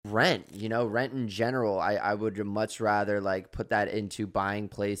rent, rent in general. I would much rather like put that into buying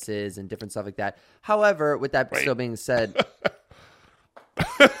places and different stuff like that. However, with that still being said,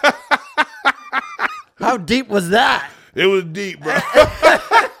 how deep was that? It was deep, bro.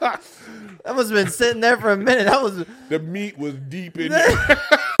 That must have been sitting there for a minute. The meat was deep in there.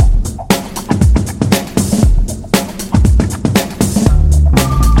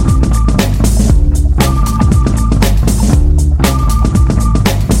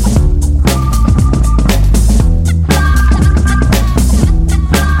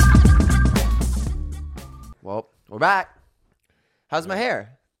 Well, we're back. How's my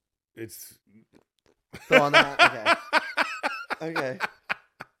hair? It's Still on that? Okay.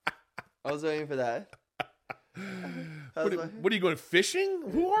 I was waiting for that. what are you going fishing?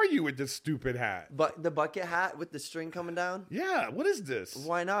 Who are you with this stupid hat? But the bucket hat with the string coming down? Yeah, what is this?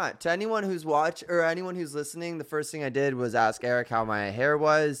 Why not? To anyone who's anyone who's listening, the first thing I did was ask Eric how my hair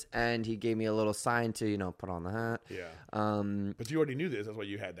was, and he gave me a little sign to, put on the hat. Yeah. But you already knew this. That's why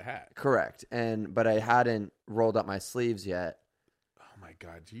you had the hat. Correct. But I hadn't rolled up my sleeves yet. Oh my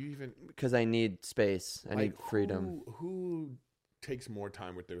God. Do you even? Because I need space. I need freedom. Who takes more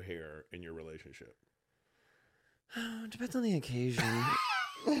time with their hair in your relationship? Depends on the occasion.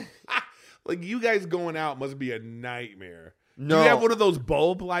 Like, you guys going out must be a nightmare. No. Do you have one of those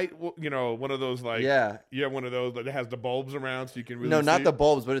bulb light, one of those, like, Yeah. You have one of those that has the bulbs around so you can really No, not see? the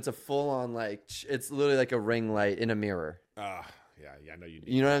bulbs, but it's a full-on, like, it's literally like a ring light in a mirror. Yeah, I know you do.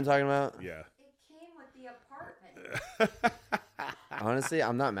 You know what I'm talking about? Yeah. It came with the apartment. Honestly,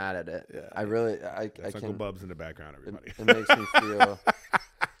 I'm not mad at it. Yeah. I really, That's Uncle Bubs in the background, everybody. It makes me feel,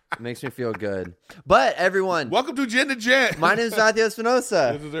 makes me feel good. But everyone, Welcome to Gen to Gen. my name is Matthew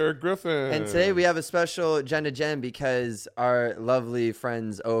Espinosa. This is Eric Griffin. And today we have a special Gen to Gen because our lovely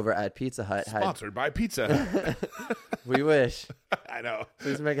friends over at Pizza Hut Sponsored by Pizza. we wish. I know.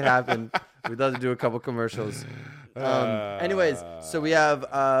 Please make it happen. We'd love to do a couple commercials. Anyways, so we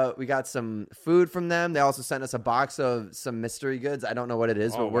got some food from them. They also sent us a box of some mystery goods. I don't know what it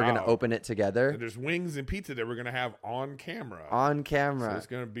is, but we're going to open it together. And there's wings and pizza that we're going to have on camera. On camera. So it's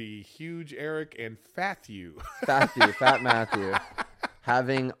going to be Huge Eric and Fat Fat Matthew.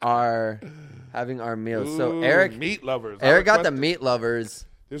 having our meal. Ooh, So Eric meat lovers. Eric got the meat lovers.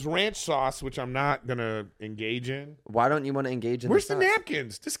 There's ranch sauce, which I'm not going to engage in. Why don't you want to engage in Where's the the sauce?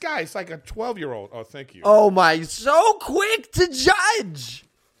 napkins? This guy's like a 12-year-old. Oh, thank you. Oh my, so quick to judge.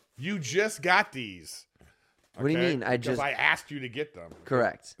 You just got these. What do you mean? Because I asked you to get them.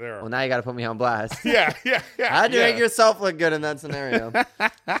 Correct. There. Well, now you got to put me on blast. Yeah. How'd you make yourself look good in that scenario?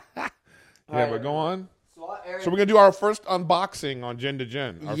 But go on. So we're going to do our first unboxing on Gen to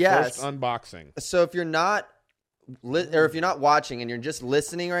Gen. Our first unboxing. So if you're not if you're not watching and you're just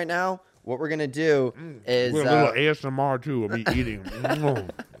listening right now, what we're gonna do is We're a little ASMR too of me eating.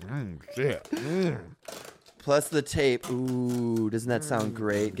 Shit. Plus the tape. Ooh, doesn't that sound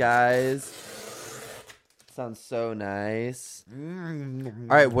great, guys? Sounds so nice. All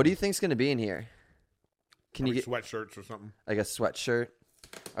right, what do you think's gonna be in here? Can you get sweatshirts or something? like a sweatshirt?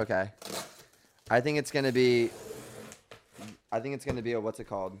 Okay. I think it's gonna be a what's it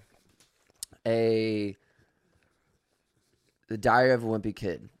called? The Diary of a Wimpy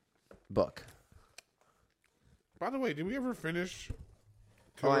Kid book. By the way, did we ever finish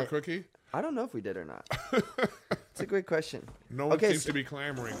Killer Cookie? I don't know if we did or not. It's a great question. No one seems to be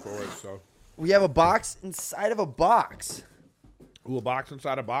clamoring for it, so. We have a box inside of a box. Ooh, a box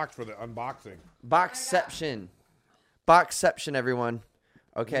inside a box for the unboxing. Boxception. Boxception, everyone.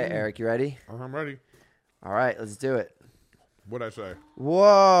 Okay, Eric, you ready? I'm ready. All right, let's do it. What'd I say?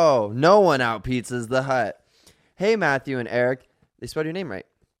 Whoa, no one out pizzas the Hut. Hey, Matthew and Eric. They spelled your name right.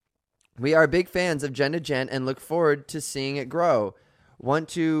 We are big fans of Gen to Gen and look forward to seeing it grow. Want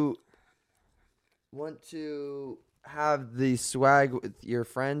to have the swag with your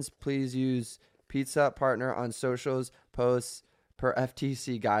friends? Please use Pizza Hut Partner on socials, posts per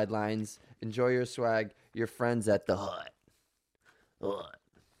FTC guidelines. Enjoy your swag, your friends at the Hut. All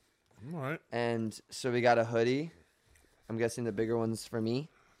right. And so we got a hoodie. I'm guessing the bigger one's for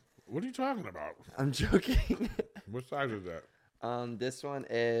me. What are you talking about? I'm joking. What size is that? This one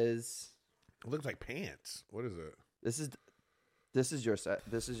is. It looks like pants. What is it? This is your set.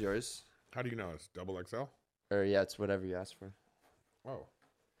 This is yours. How do you know it's double XL? Or yeah, it's whatever you asked for. Oh.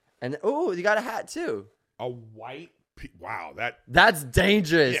 And you got a hat too. A white. Wow, that's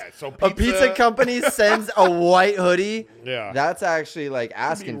dangerous. Yeah, so a pizza company sends a white hoodie. Yeah, that's actually like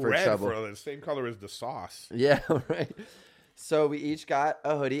asking for trouble. The same color as the sauce. Yeah, right. So we each got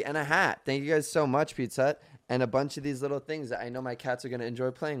a hoodie and a hat. Thank you guys so much, Pizza Hut, and a bunch of these little things that I know my cats are going to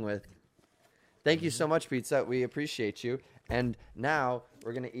enjoy playing with. Thank you so much, Pizza Hut. We appreciate you. And now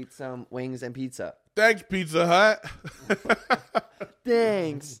We're gonna eat some wings and pizza. Thanks, Pizza Hut.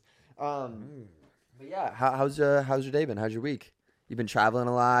 Thanks. But yeah, how's your day been? How's your week? You've been traveling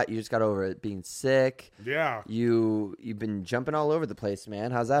a lot. You just got over it being sick. Yeah. You've been jumping all over the place,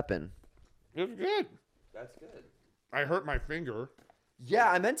 man. How's that been? It's good. That's good. I hurt my finger. Yeah,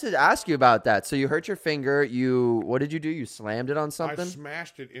 I meant to ask you about that. So you hurt your finger. What did you do? You slammed it on something? I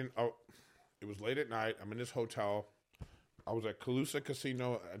smashed it in. Oh, it was late at night. I'm in this hotel. I was at Calusa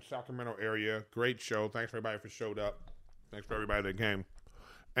Casino in Sacramento area. Great show. Thanks for everybody for showed up. Thanks for everybody that came.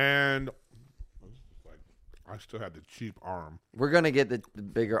 And I still had the cheap arm. We're gonna get the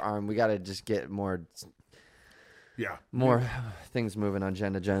bigger arm. We gotta just get more things moving on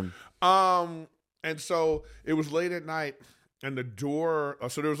Gen to Gen. And so it was late at night, and the door.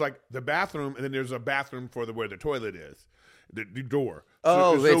 So there was like the bathroom, and then there's a bathroom for where the toilet is. The door.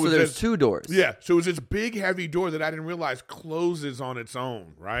 So there's two doors. Yeah. So it was this big, heavy door that I didn't realize closes on its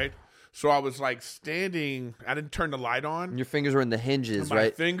own, right? So I was like standing. I didn't turn the light on. And your fingers were in the hinges, My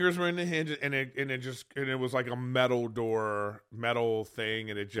right? fingers were in the hinges, and it was like a metal thing,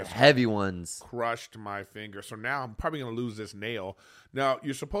 and it just Heavy ones. crushed my finger. So now I'm probably gonna lose this nail. Now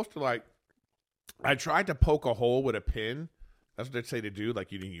you're supposed to I tried to poke a hole with a pin. That's what they say to do.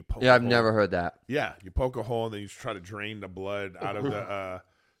 Like you poke. Yeah, a I've hole. never heard that. Yeah, you poke a hole and then you try to drain the blood out of the.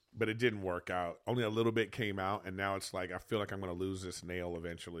 But it didn't work out. Only a little bit came out, and now it's like I feel like I'm going to lose this nail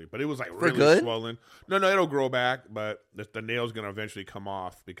eventually. But it was like really good? swollen. No, it'll grow back, but the nail's going to eventually come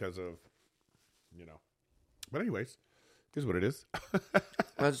off because of, But anyways, here's what it is.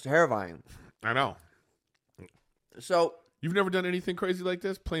 That's terrifying. I know. So You've never done anything crazy like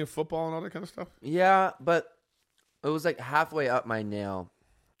this, playing football and all that kind of stuff? yeah, but it was like halfway up my nail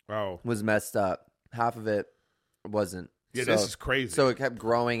Oh, was messed up. Half of it wasn't. yeah, So- this is crazy. So it kept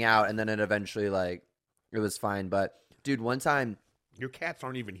growing out, and then it eventually it was fine. But dude, one time. Your cats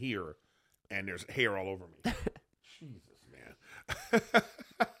aren't even here, and there's hair all over me. Jesus, man.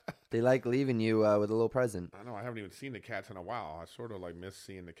 They like leaving you with a little present. I know. I haven't even seen the cats in a while. I sort of miss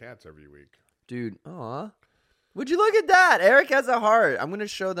seeing the cats every week. Dude, aw. Would you look at that? Eric has a heart. I'm going to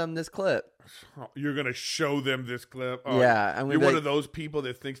show them this clip. Oh, you're gonna show them this clip? Oh, Yeah, I'm gonna you're be one like- of those people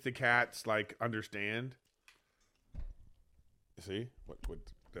that thinks the cats understand. See what?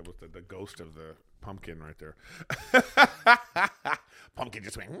 That was the ghost of the pumpkin right there. Pumpkin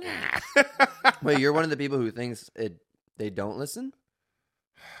just went. Wait, you're one of the people who thinks they don't listen?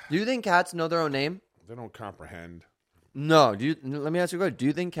 Do you think cats know their own name? They don't comprehend. No. Let me ask you a question. Do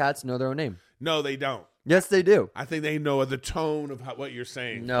you think cats know their own name? No, they don't. Yes, they do. I think they know the tone of what you're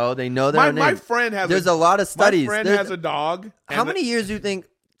saying. No, they know their own name. My friend has. There's a lot of studies. My friend There's- has a dog. How many years do you think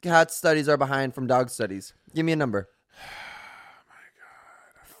cat studies are behind from dog studies? Give me a number. Oh, my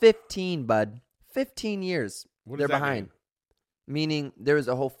God. 15, bud. 15 years. What does They're that behind. Meaning there was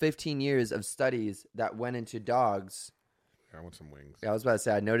a whole 15 years of studies that went into dogs. I want some wings. Yeah, I was about to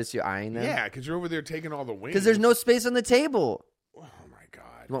say, I noticed you eyeing them. Yeah, because you're over there taking all the wings. Because there's no space on the table. Oh my God.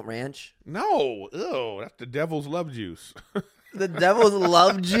 You want ranch? No. Ew. That's the devil's love juice. The devil's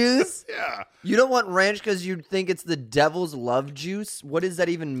love juice? Yeah. You don't want ranch because you think it's the devil's love juice? What does that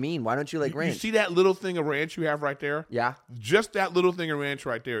even mean? Why don't you like ranch? You see that little thing of ranch you have right there? Yeah. Just that little thing of ranch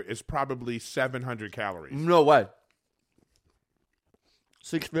right there is probably 700 calories. No way.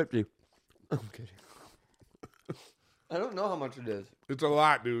 650. I'm kidding. I don't know how much it is. It's a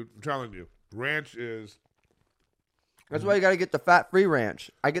lot, dude. I'm telling you. Ranch is... That's why you got to get the fat-free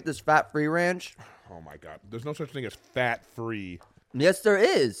ranch. I get this fat-free ranch. Oh, my God. There's no such thing as fat-free Yes, there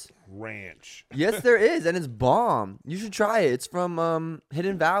is. ranch. Yes, there is, and it's bomb. You should try it. It's from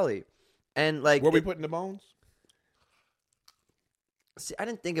Hidden Valley, and like. Where we putting the bones? See, I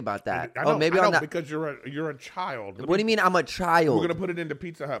didn't think about that. I know, maybe I know, on that. because you're a child. What do you mean? I'm a child. We're gonna put it in the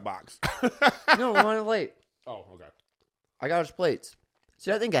Pizza Hut box. No, I'm on a plate. Oh, okay. I got us plates.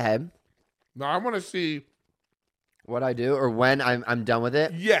 See, I think ahead. Now I want to see. What I do, or when I'm done with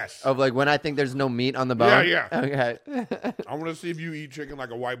it. Yes. Of like when I think there's no meat on the bone. Yeah. Okay. I want to see if you eat chicken like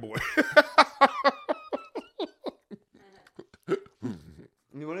a white boy.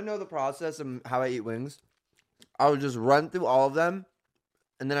 You want to know the process of how I eat wings? I would just run through all of them,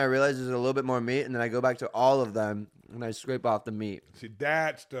 and then I realize there's a little bit more meat, and then I go back to all of them, and I scrape off the meat. See,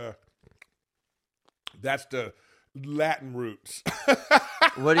 that's the Latin roots.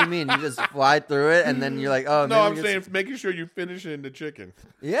 What do you mean? You just fly through it, and then you're like, oh, No, maybe I'm we saying get making sure you finish in the chicken.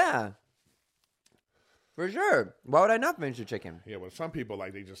 yeah, for sure. Why would I not finish the chicken? Yeah, well, some people I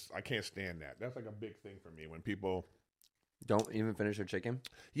can't stand that. That's like a big thing for me when people. Don't even finish their chicken.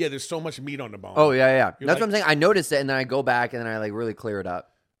 Yeah, there's so much meat on the bone. Oh yeah. You're That's what I'm like- saying. I notice it, and then I go back, and then I like really clear it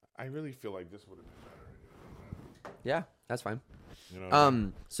up. I really feel like this would have been better. Yeah, that's fine. You know what I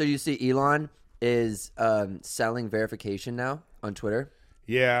mean? So you see Elon is selling verification now on Twitter.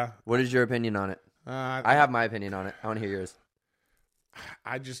 Yeah. What is your opinion on it? I have my opinion on it. I want to hear yours.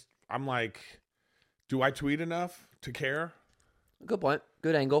 I'm like, do I tweet enough to care? Good point.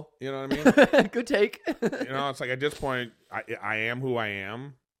 Good angle. You know what I mean? Good take. You know, it's like at this point, I am who I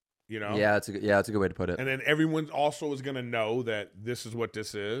am. You know? Yeah, it's a good way to put it. And then everyone also is going to know that this is what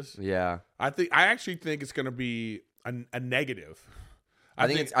this is. Yeah. I actually think it's going to be a negative. I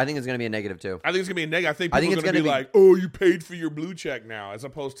think it's going to be a negative too. I think it's going to be a negative. I think people are it's going to be gonna like, oh, you paid for your blue check now, as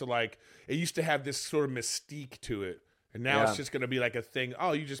opposed to like, it used to have this sort of mystique to it. And now it's just going to be like a thing.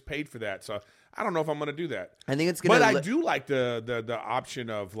 Oh, you just paid for that. So I don't know if I'm going to do that. I think it's going to. But I do like the option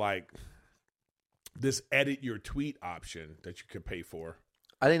of like this edit your tweet option that you could pay for.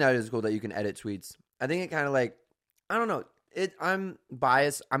 I think that is cool that you can edit tweets. I think it kind of like, I don't know. I'm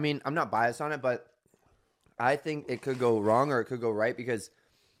biased. I mean, I'm not biased on it, but I think it could go wrong or it could go right because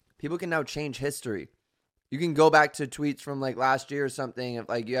people can now change history. You can go back to tweets from like last year or something. If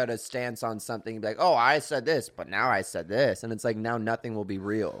like you had a stance on something, and be like, oh, I said this, but now I said this. And it's like now nothing will be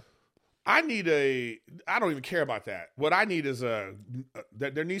real. I don't even care about that. What I need is there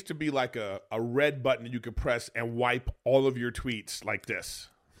needs to be like a red button that you can press and wipe all of your tweets like this.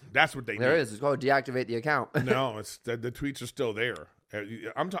 That's what they need. There is. It's called deactivate the account. No, it's the tweets are still there.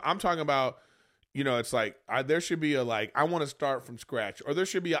 I'm talking about, you know, it's like there should be a like, I want to start from scratch, or there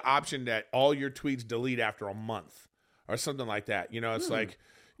should be an option that all your tweets delete after a month or something like that. You know, it's like,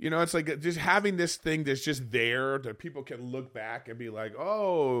 you know, it's like just having this thing that's just there that people can look back and be like,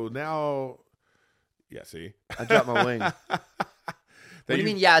 oh, now, yeah, see, I dropped my wing. What do you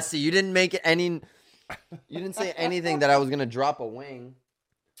mean? Yeah, see, you didn't make it any. You didn't say anything that I was gonna drop a wing.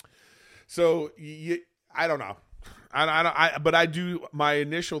 So I don't know. But I do. My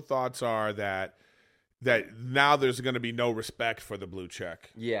initial thoughts are that now there's going to be no respect for the blue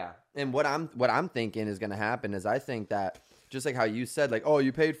check. Yeah, and what I'm thinking is going to happen is I think that just like how you said, like, oh,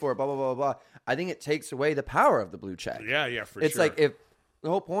 you paid for it, blah blah blah blah. I think it takes away the power of the blue check. Yeah, for sure. It's like if the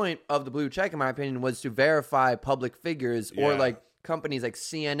whole point of the blue check, in my opinion, was to verify public figures or like companies like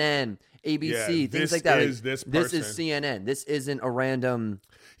CNN, ABC, things like that. This is CNN. This isn't a random.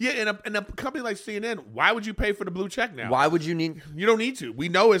 Yeah, and a company like CNN, why would you pay for the blue check now? Why would you need? You don't need to. We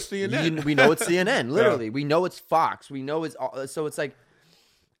know it's CNN. We know it's CNN. Literally, we know it's Fox. We know it's so it's like,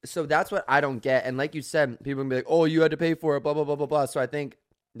 so that's what I don't get. And like you said, people can be like, "Oh, you had to pay for it," blah blah blah blah blah. So I think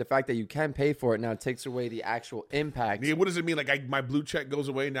the fact that you can pay for it now takes away the actual impact. Yeah, what does it mean? Like my blue check goes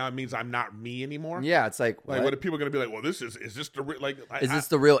away now? It means I'm not me anymore. Yeah, it's like what are people going to be like? Well, is this the like? Is this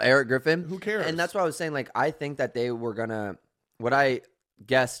the real Eric Griffin? Who cares? And that's what I was saying. Like I think that they were gonna. What I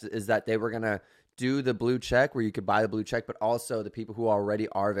guessed is that they were gonna do the blue check where you could buy the blue check, but also the people who already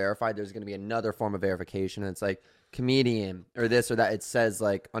are verified, there's gonna be another form of verification. And it's like comedian or this or that. It says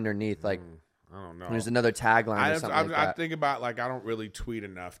like underneath, like I don't know. There's another tagline or something like that. I think about like I don't really tweet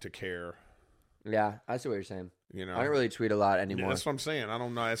enough to care. Yeah, I see what you're saying. You know, I don't really tweet a lot anymore. Yeah, that's what I'm saying. I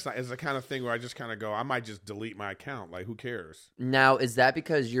don't know. It's the kind of thing where I just kind of go, I might just delete my account. Like, who cares? Now, is that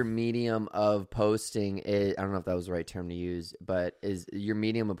because your medium of posting is, I don't know if that was the right term to use, but is your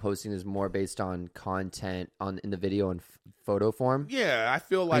medium of posting is more based on content in the video and photo form? Yeah, I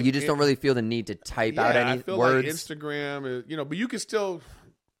feel like you just don't really feel the need to type out any I feel words. Like Instagram is, but you can still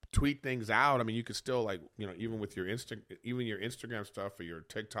tweet things out. I mean, you could still like, even with your your Instagram stuff or your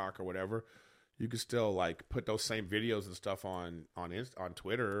TikTok or whatever. You could still like put those same videos and stuff on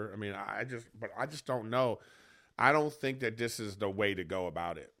Twitter. I mean, I just don't know. I don't think that this is the way to go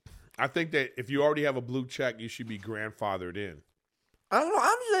about it. I think that if you already have a blue check, you should be grandfathered in. I don't know.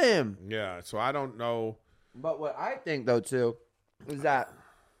 I'm saying. Yeah. So I don't know. But what I think though too is that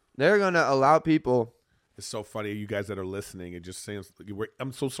they're gonna allow people. It's so funny, you guys that are listening. It just seems.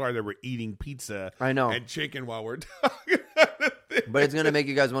 I'm so sorry that we're eating pizza. I know. And chicken while we're talking. But it's gonna make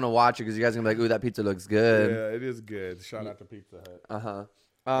you guys want to watch it because you guys are gonna be like, "Ooh, that pizza looks good." Yeah, it is good. Shout out to Pizza Hut.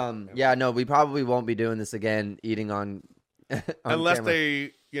 Yeah, no, we probably won't be doing this again. Eating on unless camera.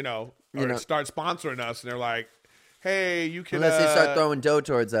 they, start sponsoring us, and they're like, "Hey, you can." Unless they start throwing dough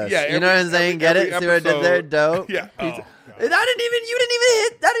towards us. Yeah, you know what I'm saying? Get it? See what I did there? Dough. Yeah. Pizza. You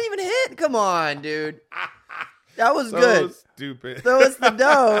didn't even hit. Come on, dude. That was good. Stupid. Throw us the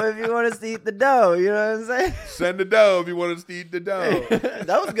dough if you want us to eat the dough. You know what I'm saying? Send the dough if you want us to eat the dough.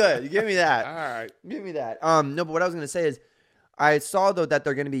 That was good. You give me that. All right. Give me that. No, but what I was going to say is I saw, though, that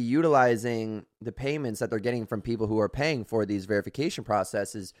they're going to be utilizing the payments that they're getting from people who are paying for these verification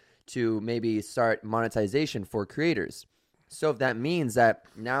processes to maybe start monetization for creators. So if that means that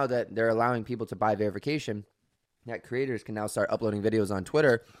now that they're allowing people to buy verification, that creators can now start uploading videos on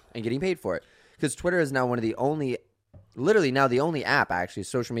Twitter and getting paid for it. Because Twitter is now one of the only literally now the only app, actually,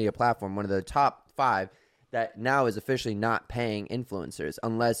 social media platform, one of the top 5 that now is officially not paying influencers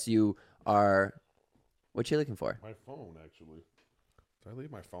unless you are. What you looking for? My phone, actually. Did I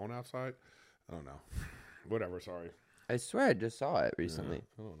leave my phone outside? I don't know. Whatever. Sorry. I swear I just saw it recently.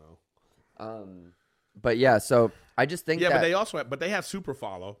 Yeah, I don't know. But yeah, so I just think that but they have super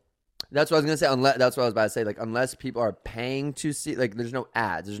follow. that's what I was gonna say. That's what I was about to say. Like, unless people are paying to see, like, there's no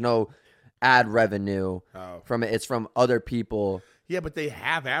ads, there's no ad revenue from it. It's from other people. Yeah, but they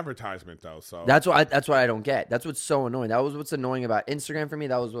have advertisement though. So That's what I don't get. That's what's so annoying. That was what's annoying about Instagram for me.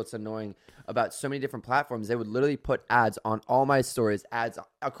 That was what's annoying about so many different platforms. They would literally put ads on all my stories, ads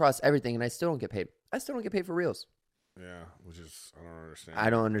across everything, and I still don't get paid. I still don't get paid for Reels. yeah, which is I don't understand. I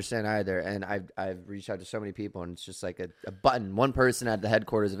don't understand either. And I've reached out to so many people, and it's just like a button. One person at the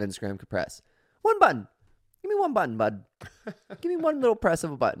headquarters of Instagram could press. One button. Give me one button, bud. Give me one little press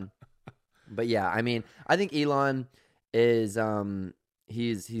of a button. But yeah, I mean, I think Elon is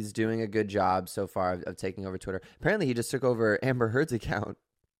he's doing a good job so far of taking over Twitter. Apparently, he just took over Amber Heard's account.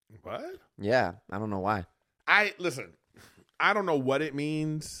 What? Yeah, I don't know why. Listen. I don't know what it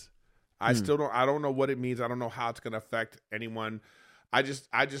means. I don't know what it means. I don't know how it's going to affect anyone. I just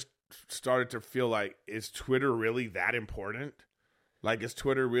started to feel like, is Twitter really that important? Like, is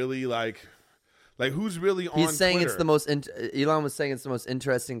Twitter really like who's really on? He's saying Twitter? it's the most. Elon was saying it's the most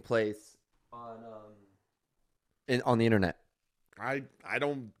interesting place on the internet. I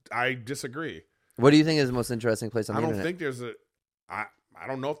disagree. What do you think is the most interesting place on the internet? I don't think there's I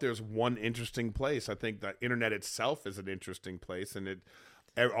don't know if there's one interesting place. I think the internet itself is an interesting place, and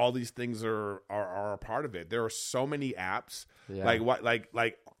all these things are a part of it. There are so many apps. Yeah.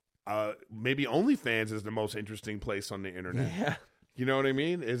 Maybe OnlyFans is the most interesting place on the internet. Yeah. You know what I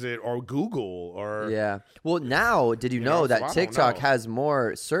mean? Is it or Google or Yeah. Well, now did you know so that I don't TikTok know. has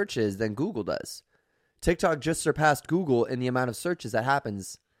more searches than Google does? TikTok just surpassed Google in the amount of searches that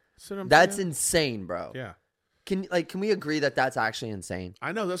happens. See what I'm That's saying? insane, bro. Yeah. Can we agree that that's actually insane?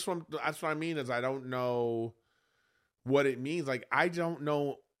 I know that's what I mean is I don't know what it means. Like I don't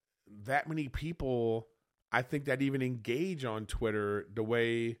know that many people I think that even engage on Twitter the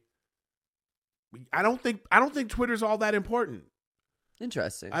way I don't think Twitter's all that important.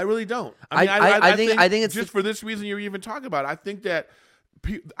 Interesting. I really don't. I think it's just for this reason you're even talking about. I think that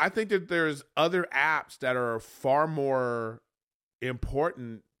there's other apps that are far more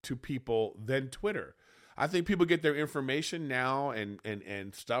important to people than Twitter. I think people get their information now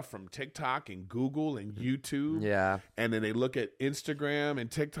and stuff from TikTok and Google and YouTube. Yeah. And then they look at Instagram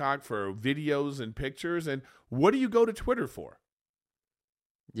and TikTok for videos and pictures. And what do you go to Twitter for?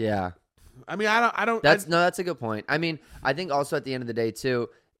 Yeah. I mean, I don't. That's a good point. I mean, I think also at the end of the day too,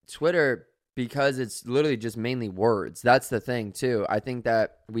 Twitter, because it's literally just mainly words. That's the thing too. I think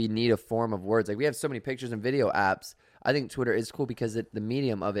that we need a form of words. Like we have so many pictures and video apps. I think Twitter is cool because the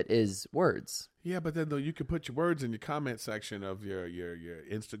medium of it is words. Yeah, but then though you can put your words in your comment section of your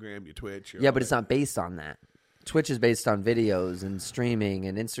Instagram, your Twitch. Yeah, but it's not based on that. Twitch is based on videos and streaming,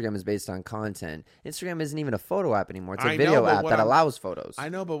 and Instagram is based on content. Instagram isn't even a photo app anymore. It's a video app that allows photos. I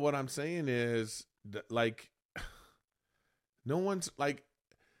know, but what I'm saying is, like, no one's like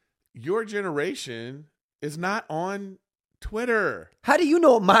your generation is not on Twitter. How do you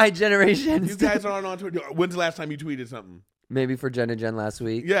know my generation? You guys aren't on Twitter. When's the last time you tweeted something? Maybe for Jen and Jen last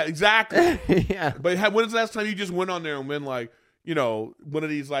week. Yeah, exactly. Yeah. But when's the last time you just went on there and been like, you know, one of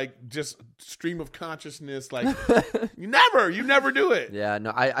these like just stream of consciousness, like you never do it. Yeah,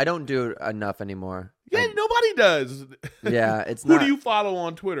 no, I don't do it enough anymore. Yeah, nobody does. Yeah, it's Who not. do you follow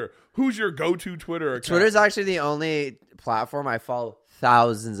on Twitter? Who's your go-to Twitter account? Twitter's actually the only platform I follow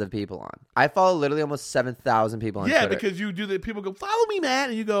thousands of people on. I follow literally almost 7,000 people on Twitter. Yeah, because you do that. People go, follow me, man.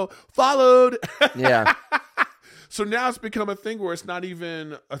 And you go, followed. Yeah. So now it's become a thing where it's not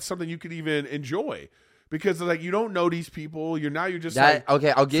even something you could even enjoy. Because like you don't know these people, you're just like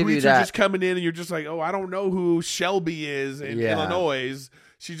okay. I'll give you tweets that. are just coming in, and you're just like, oh, I don't know who Shelby is in Illinois.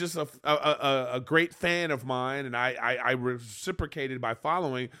 She's just a great fan of mine, and I reciprocated by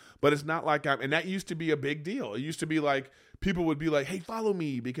following. But it's not like and that used to be a big deal. It used to be like people would be like, hey, follow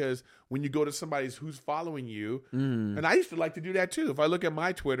me, because when you go to somebody's who's following you, and I used to like to do that too. If I look at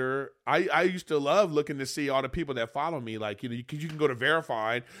my Twitter, I used to love looking to see all the people that follow me. Like, you know, because you can go to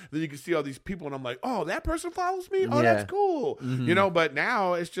verified, then you can see all these people, and I'm like, oh, that person follows me? Oh, that's cool. Mm-hmm. You know, but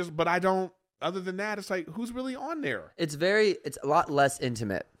now it's just, but I don't, other than that, it's like, who's really on there? It's a lot less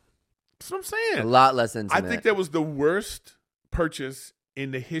intimate. That's what I'm saying. A lot less intimate. I think that was the worst purchase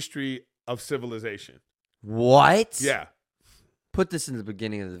in the history of civilization. What? Yeah. Put this in the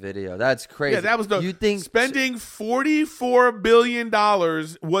beginning of the video. That's crazy. Yeah, that was You think spending $44 billion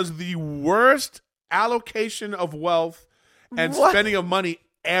was the worst allocation of wealth and What? spending of money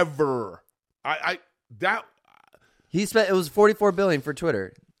ever. That He spent it was $44 billion for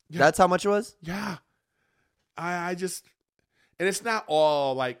Twitter. Yeah. That's how much it was? yeah. I just, and it's not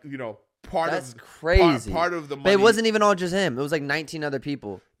all like part That's of crazy. part of the money. But it wasn't even all just him. It was like 19 other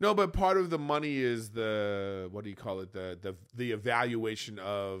people. No, but part of the money is the what do you call it? The evaluation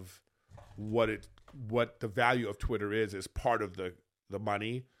of what the value of Twitter is part of the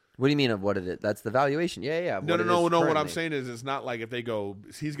money. What do you mean of what it is? That's the valuation. Yeah. No. What What I'm currently. saying is, it's not like if they go,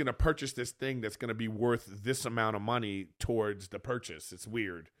 he's going to purchase this thing that's going to be worth this amount of money towards the purchase. It's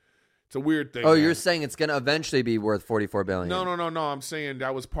weird. It's a weird thing. Oh, man. you're saying it's going to eventually be worth $44 billion. No. I'm saying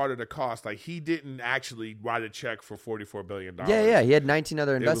that was part of the cost. Like, he didn't actually write a check for $44 billion. Yeah. He had 19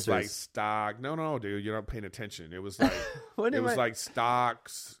 other It investors. was like stock. No, dude, you're not paying attention. It was like What it am was I- like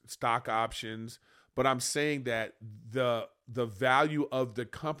stocks, stock options. But I'm saying that the value of the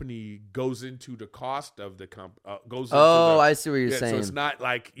company goes into the cost of the goes. Oh, into the, I see what you're yeah, saying. So it's not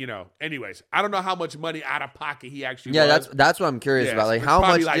like Anyways, I don't know how much money out of pocket he actually. Yeah, was. that's what I'm curious Yeah, about. Like, it's how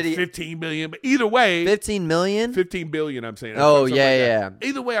probably much like did he? 15 million. But either way, 15 million? 15 billion. I'm saying. Oh, Something yeah. that.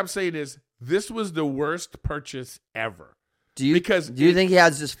 Either way, I'm saying is this was the worst purchase ever. Do you think he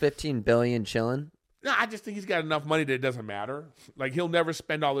has just 15 billion chilling? No, I just think he's got enough money that it doesn't matter. Like, he'll never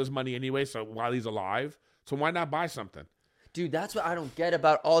spend all his money anyway. So while he's alive, so why not buy something? Dude, that's what I don't get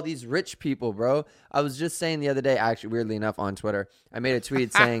about all these rich people, bro. I was just saying the other day, actually, weirdly enough, on Twitter, I made a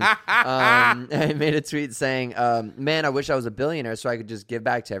tweet saying, man, I wish I was a billionaire so I could just give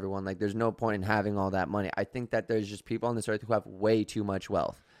back to everyone. Like, there's no point in having all that money. I think that there's just people on this earth who have way too much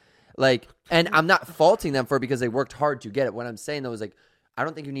wealth. Like, and I'm not faulting them for it because they worked hard to get it. What I'm saying, though, is like, I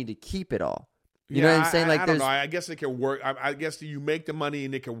don't think you need to keep it all. You know what I'm saying? Like, I don't there's know. I guess it can work. I guess you make the money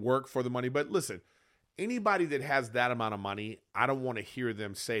and it can work for the money. But listen, anybody that has that amount of money, I don't want to hear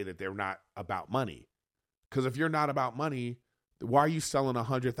them say that they're not about money. Because if you're not about money, why are you selling a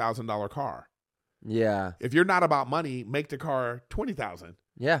 $100,000 car? yeah. If you're not about money, make the car $20,000.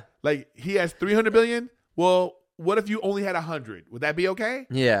 Yeah. Like, he has $300 billion. Well, what if you only had 100? Would that be okay?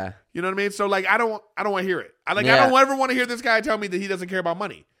 Yeah. You know what I mean? So, like, I don't want to hear it. I Yeah. don't ever want to hear this guy tell me that he doesn't care about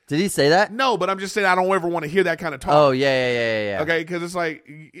money. Did he say that? No, but I'm just saying I don't ever want to hear that kind of talk. Oh, yeah. Okay, because it's like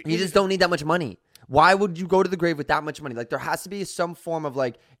You just don't need that much money. Why would you go to the grave with that much money? Like, there has to be some form of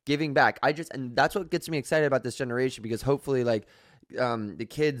like giving back. And that's what gets me excited about this generation, because hopefully, like, the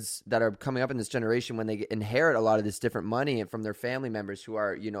kids that are coming up in this generation, when they inherit a lot of this different money from their family members who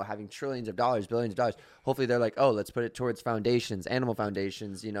are, having trillions of dollars, billions of dollars, hopefully they're like, oh, let's put it towards foundations, animal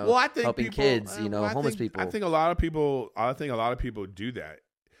foundations, well, I think helping people, kids, well, homeless people. I think a lot of people do that,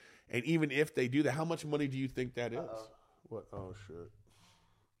 and even if they do that, how much money do you think that is? What? Oh shit!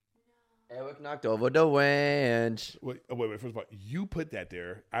 Eric knocked over the ranch. Wait. First of all, you put that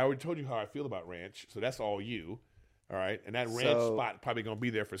there. I already told you how I feel about ranch, so that's all you. All right, and that ranch spot probably gonna be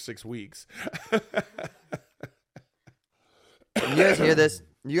there for 6 weeks. You guys hear this?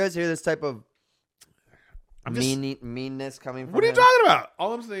 You guys hear this type of meanness coming from What are you him? talking about?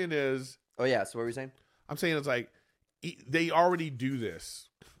 All I'm saying is, Oh, yeah. So what were you saying? I'm saying it's like they already do this.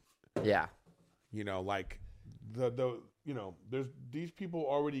 Yeah. Like there's these people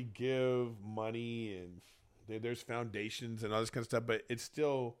already give money, and there's foundations and all this kind of stuff, but it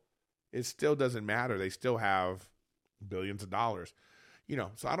still doesn't matter. They still have billions of dollars,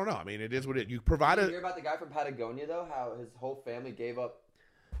 so I don't know. I mean, it is what you provide. Did you hear about the guy from Patagonia, though? How his whole family gave up.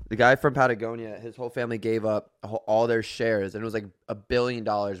 The guy from Patagonia, his whole family gave up all their shares, and it was like $1 billion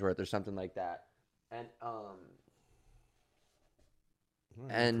worth or something like that.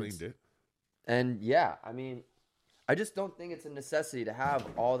 Cleaned it. And yeah, I mean, I just don't think it's a necessity to have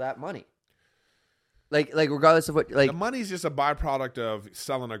all that money. Like regardless of what, like, The money's just a byproduct of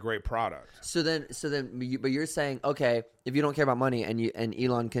selling a great product. So then, but you're saying, okay, if you don't care about money and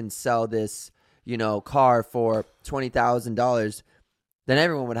Elon can sell this, car for $20,000, then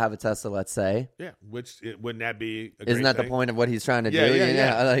everyone would have a Tesla, let's say. Yeah, wouldn't that be? Isn't that thing? the point of what he's trying to Yeah, do?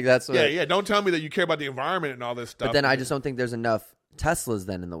 yeah. Like that's what. Yeah. Don't tell me that you care about the environment and all this stuff. But then I just don't think there's enough Teslas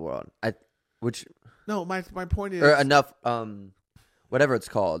then in the world. No, my point is, or enough whatever it's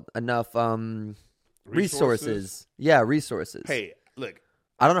called, enough resources. Yeah, resources. Hey, look,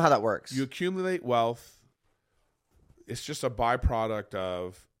 I don't know how that works. you accumulate wealth. It's just a byproduct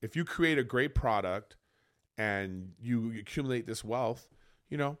of, if you create a great product and you accumulate this wealth,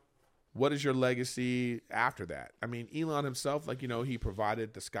 what is your legacy after that? I mean, Elon himself, he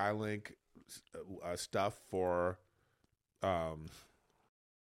provided the Skylink stuff for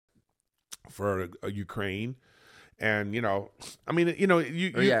Ukraine. And you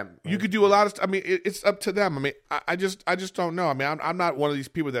could do a lot of stuff. I mean, it's up to them. I mean, I just don't know. I mean, I'm not one of these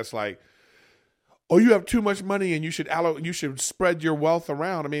people that's like, oh, you have too much money and you should spread your wealth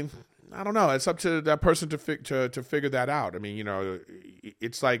around. I mean, I don't know. It's up to that person to figure that out. I mean, you know,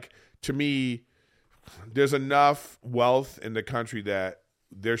 it's like, to me, there's enough wealth in the country that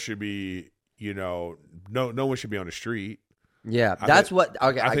there should be, you know, no one should be on the street. Yeah, I guess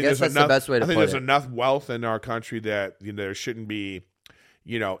that's the best way to put it. I think there's enough wealth in our country that, you know, there shouldn't be,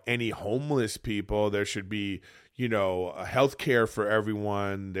 you know, any homeless people. There should be, you know, health care for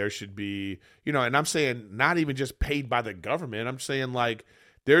everyone. There should be, you know, and I'm saying not even just paid by the government. I'm saying like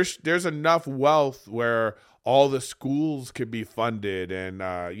there's enough wealth where all the schools could be funded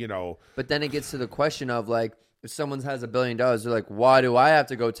and, you know. But then it gets to the question of like, if someone has $1 billion, they're like, why do I have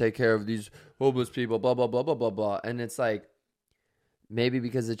to go take care of these homeless people, blah, blah, blah, blah, blah, blah. And it's like, maybe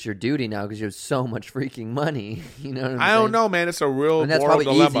because it's your duty now because you have so much freaking money. You know what I'm saying? I don't know, man. It's a real and that's moral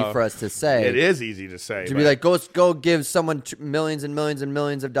probably dilemma. easy for us to say. It is easy to say. To be like, go give someone millions and millions and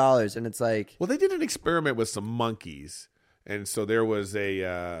millions of dollars. And it's like. Well, they did an experiment with some monkeys. And so there was a,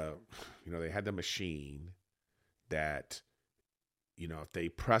 you know, they had the machine that, you know, if they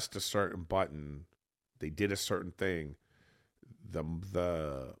pressed a certain button, they did a certain thing,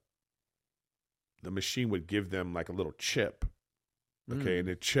 the machine would give them like a little chip. Okay, and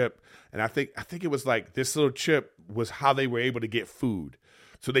the chip, and I think it was like this little chip was how they were able to get food.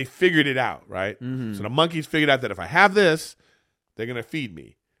 So they figured it out, right? Mm-hmm. So the monkeys figured out that if I have this, they're gonna feed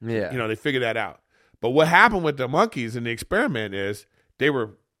me. Yeah, you know, they figured that out. But what happened with the monkeys in the experiment is they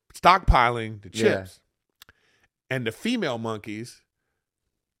were stockpiling the chips, and the female monkeys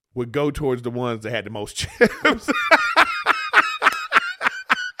would go towards the ones that had the most chips.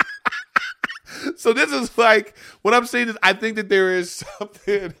 So this is like, what I'm saying is I think that there is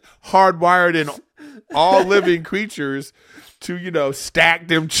something hardwired in all living creatures to, you know, stack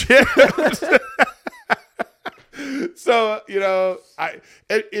them chips. So, you know,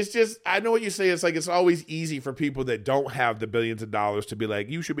 it's just, I know what you say. It's like, it's always easy for people that don't have the billions of dollars to be like,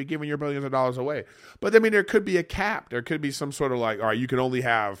 you should be giving your billions of dollars away. But I mean, there could be a cap. There could be some sort of like, all right, you can only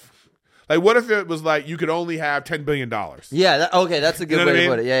have, like, what if it was like you could only have $10 billion? Yeah, okay, that's a good way to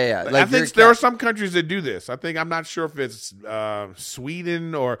put it. Yeah. Like, I think there are some countries that do this. I'm not sure if it's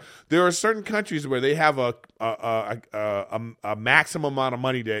Sweden or there are certain countries where they have a maximum amount of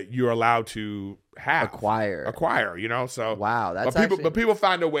money that you're allowed to acquire. You know, so wow, that's but people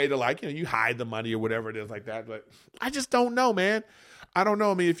find a way to, like, you know, you hide the money or whatever it is like that. But I just don't know, man. I don't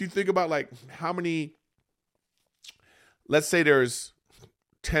know. I mean, if you think about like how many, let's say there's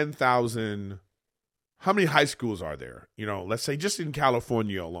 10,000, how many high schools are there? You know, let's say just in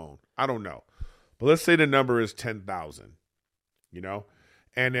California alone. I don't know. But let's say the number is 10,000, you know?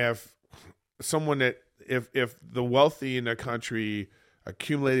 And if someone that, if the wealthy in the country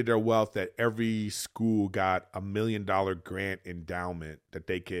accumulated their wealth that every school got $1 million grant endowment that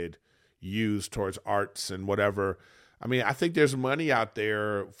they could use towards arts and whatever. I mean, I think there's money out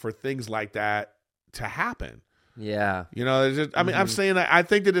there for things like that to happen. Yeah, you know, just, I mean, I'm saying that I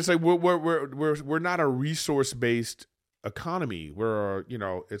think that it's like we're not a resource based economy. We're, you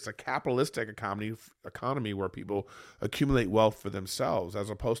know, it's a capitalistic economy where people accumulate wealth for themselves, as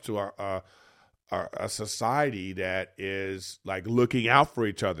opposed to a society that is like looking out for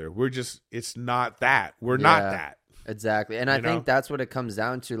each other. It's not that. We're not that. Exactly, and I think that's what it comes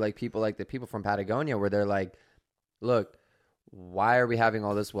down to. Like the people from Patagonia, where they're like, look, why are we having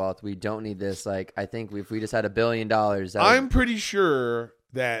all this wealth? We don't need this. Like, I think if we just had $1 billion, I'm pretty sure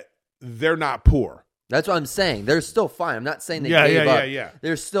that they're not poor. That's what I'm saying. They're still fine. I'm not saying they gave up. Yeah.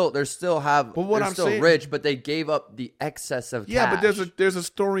 They're still rich, but they gave up the excess of cash. Yeah, but there's a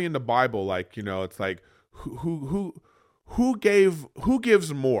story in the Bible, like, you know, it's like who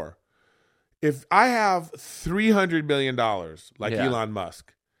gives more? If I have $300 million, like Elon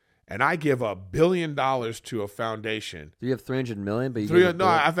Musk, and I give $1 billion to a foundation. Do you have 300 million? But if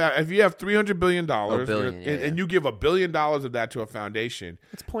you have $300 billion, and you give $1 billion of that to a foundation,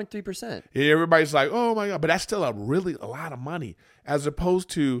 it's 0.3%. Everybody's like, "Oh my god!" But that's still a lot of money, as opposed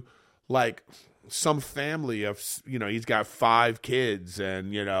to like some family of, you know, he's got 5 kids,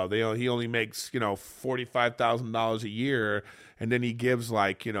 and, you know, he only makes, you know, $45,000 a year, and then he gives,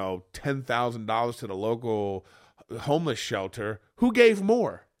 like, you know, $10,000 to the local homeless shelter. Who gave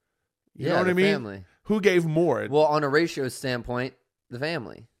more? You know what I mean? Family. Who gave more? Well, on a ratio standpoint, the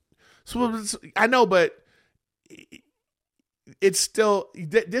family. So I know, but it's still,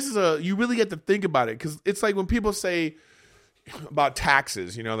 this is you really get to think about it, because it's like when people say about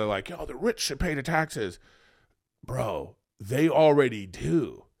taxes, you know, they're like, "Oh, the rich should pay the taxes." Bro, they already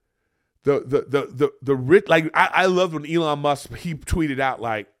do. The rich, like, I love when Elon Musk, he tweeted out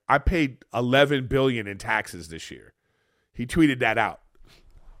like, "I paid $11 billion in taxes this year." He tweeted that out.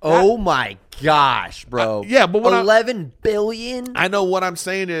 Oh my gosh, bro. Yeah, but what 11 billion? I know what I'm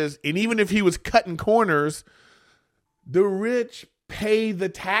saying is, and even if he was cutting corners, the rich pay the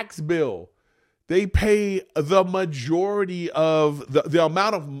tax bill. They pay the majority of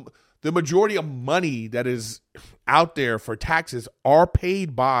the majority of money that is out there for taxes are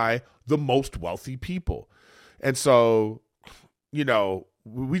paid by the most wealthy people. And so,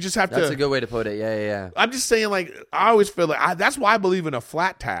 we just have to. That's a good way to put it. Yeah. I'm just saying, like, I always feel like that's why I believe in a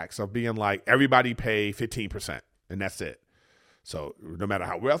flat tax of being like everybody pay 15% and that's it. So no matter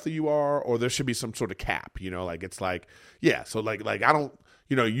how wealthy you are, or there should be some sort of cap, like it's like, yeah. So like I don't,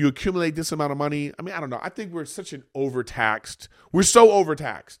 you accumulate this amount of money. I mean, I don't know. I think we're such an overtaxed. We're so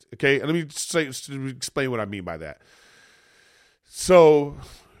overtaxed. Okay. And let me explain what I mean by that. So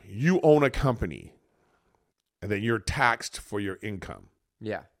you own a company and then you're taxed for your income.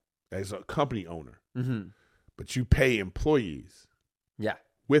 Yeah. As a company owner. Mm-hmm. But you pay employees. Yeah.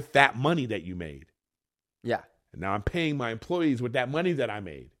 With that money that you made. Yeah. And now I'm paying my employees with that money that I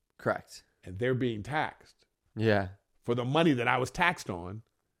made. Correct. And they're being taxed. Yeah. For the money that I was taxed on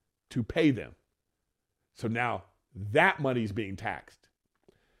to pay them. So now that money's being taxed.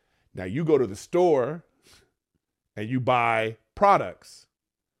 Now you go to the store and you buy products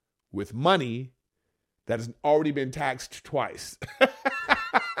with money that has already been taxed twice.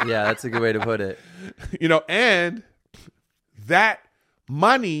 Yeah, that's a good way to put it. And that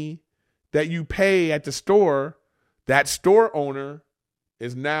money that you pay at the store, that store owner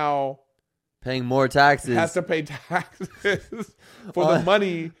is now paying more taxes. Has to pay taxes for the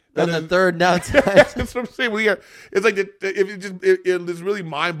money. Then the third now tax. That's what I'm saying. It's like it's really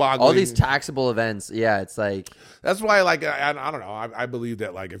mind-boggling. All these taxable events. Yeah, it's like that's why. Like I don't know. I believe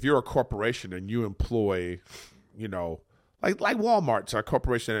that like if you're a corporation and you employ, like Walmart's a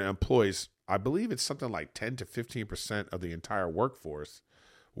corporation that employs, I believe it's something like 10 to 15% of the entire workforce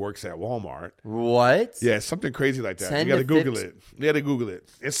works at Walmart. What? Yeah, something crazy like that. You got to Google it. You got to Google it.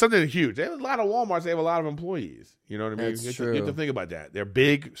 It's something huge. They have a lot of Walmarts. They have a lot of employees. You know what I mean? That's You have to true. think about that. They're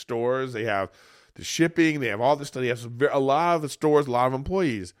big stores. They have the shipping. They have all this stuff. They have a lot of the stores, a lot of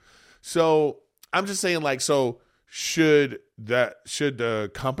employees. So I'm just saying, like, so should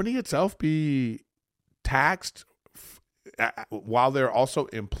the company itself be taxed while they're also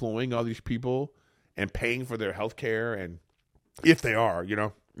employing all these people and paying for their health care, and if they are,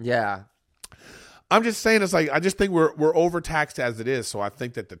 Yeah. I'm just saying, it's like I just think we're overtaxed as it is. So I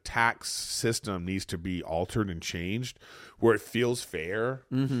think that the tax system needs to be altered and changed where it feels fair.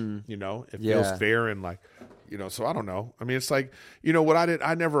 Mm-hmm. It feels fair and like, so I don't know. I mean, it's like, what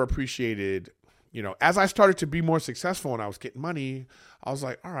I never appreciated, as I started to be more successful and I was getting money, I was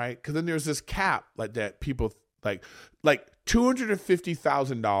like, all right. Because then there's this cap like that people like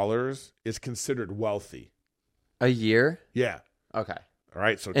 $250,000 is considered wealthy. A year? Yeah. Okay. All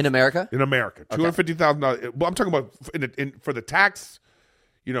right. So in America? In America, $250,000. Well, I'm talking about for the tax.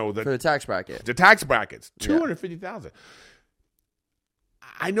 For the tax bracket. The tax brackets, $250,000.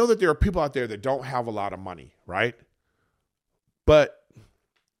 I know that there are people out there that don't have a lot of money, right? But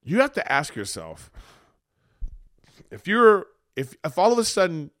you have to ask yourself, if all of a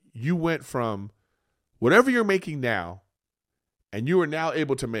sudden you went from whatever you're making now, and you are now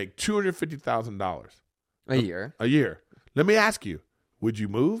able to make $250,000 a year. Let me ask you, would you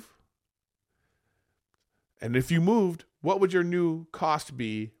move? And if you moved, what would your new cost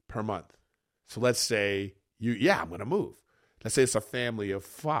be per month? So let's say I'm going to move. Let's say it's a family of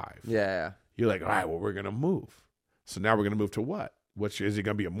 5. Yeah. You're like, all right, well, we're going to move. So now we're going to move to what? Is it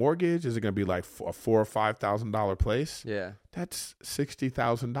going to be a mortgage? Is it going to be like a $4,000 or $5,000 place? Yeah. That's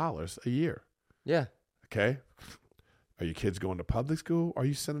 $60,000 a year. Yeah. Okay. Are your kids going to public school? Or are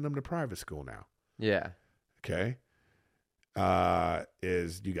you sending them to private school now? Yeah. Okay. Are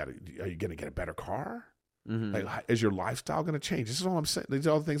you going to get a better car? Mm-hmm. Like, is your lifestyle going to change? This is all I'm saying. These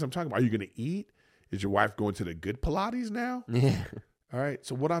are all the things I'm talking about. Are you going to eat? Is your wife going to the good Pilates now? Yeah. All right.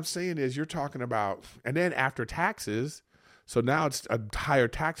 So what I'm saying is you're talking about, and then after taxes, so now it's a higher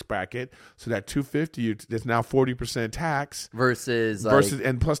tax bracket. So that $250 is now 40% tax versus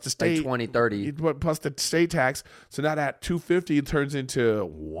and plus the state like 20, 30. plus the state tax. So now that $250 turns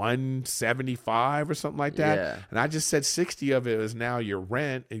into $175 or something like that. Yeah. And I just said 60 of it is now your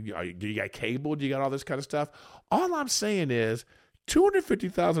rent. And you got cable, you got all this kind of stuff. All I'm saying is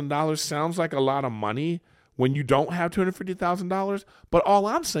 $250,000 sounds like a lot of money when you don't have $250,000. But all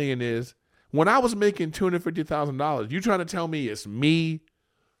I'm saying is, when I was making $250,000, you trying to tell me it's me,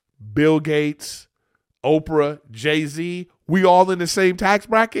 Bill Gates, Oprah, Jay-Z, we all in the same tax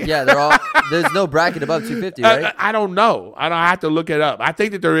bracket? Yeah, there's no bracket above 250, right? I don't know. I don't have to look it up. I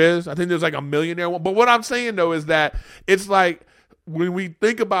think that there is. I think there's like a millionaire one. But what I'm saying though is that it's like when we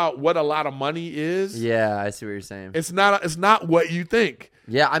think about what a lot of money is, Yeah, I see what you're saying. it's not what you think.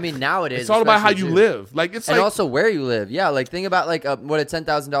 Yeah, I mean nowadays It's all about how especially, you too. live. Like it's And like also where you live. Yeah, like think about like what a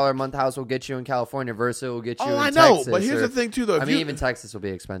 $10,000 a month house will get you in California versus it will get you in I know, Texas. but here's or- the thing too, though. I mean, even Texas will be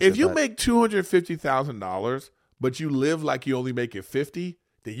expensive. if you but- make $250,000, but you live like you only make it 50,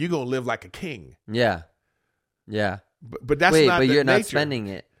 then you're gonna live like a king. yeah. But that's Wait, not. but the you're not nature. spending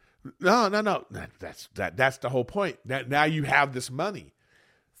it. No. That's the whole point. That now you have this money.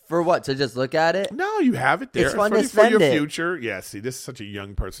 For what? To just look at it? No, you have it there. It's fun for, to for your spend it. future. Yeah, see, this is such a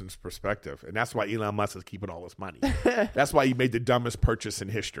young person's perspective. And that's why Elon Musk is keeping all this money. That's why he made the dumbest purchase in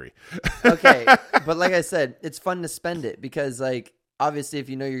history. Okay, but like I said, it's fun to spend it because, like, obviously, if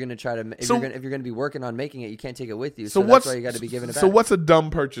you know you're going to try to, if you're going to be working on making it, you can't take it with you. So that's why you got to be giving it back. So what's a dumb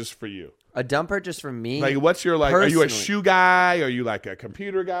purchase for you? A dumb purchase for me? Like, what's your, like, are you a personally. shoe guy? Are you like a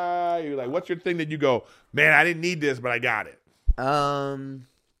computer guy? Are you like, what's your thing that you go, man, I didn't need this, but I got it?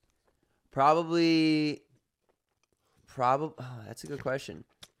 Probably. Oh, that's a good question.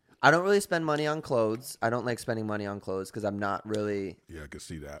 I don't really spend money on clothes. I don't like spending money on clothes because I'm not really. Yeah, I can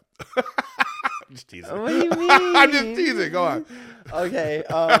see that. I'm just teasing. What do you mean? I'm just teasing. Go on. Okay.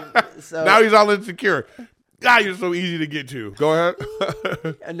 So Now he's all insecure. God, you're so easy to get to. Go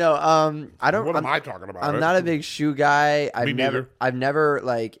ahead. no. I don't. What am I talking about? I'm not a big shoe guy. Me neither. I've never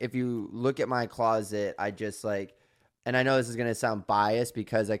like. If you look at my closet, I just like. And I know this is going to sound biased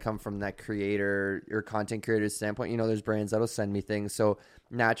because I come from that creator or content creator standpoint. You know, there's brands that'll send me things. So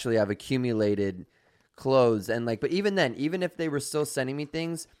naturally, I've accumulated clothes. And like, but even then, even if they were still sending me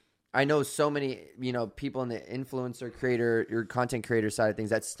things, I know so many, you know, people in the influencer creator or content creator side of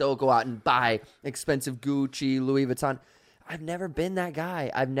things that still go out and buy expensive Gucci, Louis Vuitton. I've never been that guy.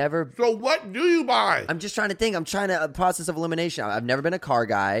 I've never. So what do you buy? I'm just trying to think. I'm trying to process of elimination. I've never been a car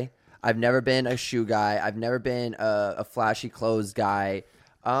guy. I've never been a shoe guy. I've never been a flashy clothes guy.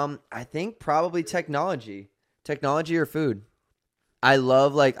 I think probably technology or food. I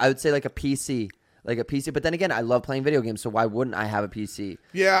love I would say like a PC. But then again, I love playing video games. So why wouldn't I have a PC?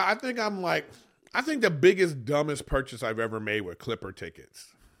 Yeah, I think the biggest, dumbest purchase I've ever made were Clipper tickets.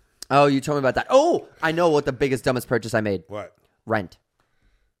 Oh, you told me about that. Oh, I know what the biggest, dumbest purchase I made. What? Rent.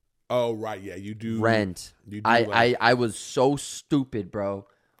 Oh, right. Yeah, you do. Rent. You do I was so stupid, bro.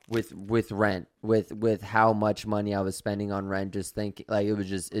 With rent, with how much money I was spending on rent, just thinking like it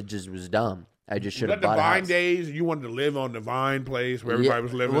just was dumb. I just should have bought a Vine house. days. You wanted to live on the Vine place where everybody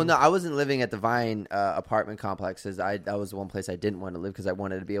was living. Well, no, I wasn't living at the Vine apartment complexes. That was the one place I didn't want to live because I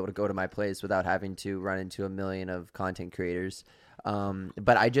wanted to be able to go to my place without having to run into a million of content creators.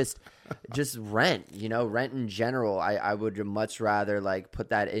 But I just rent, rent in general. I would much rather like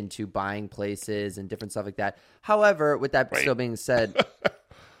put that into buying places and different stuff like that. However, with that still being said.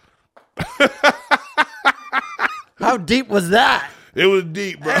 How deep was that? It was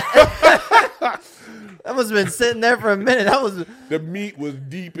deep, bro. That must have been sitting there for a minute. That was The meat was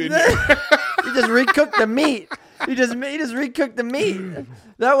deep in there. you just recooked the meat. You just recooked the meat.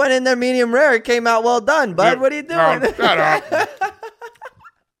 That went in there medium rare. It came out well done, bud. What are you doing? Oh, shut up.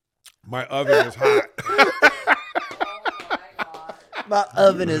 My oven is hot. My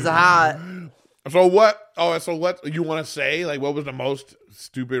oven is hot. So what you want to say? Like, what was the most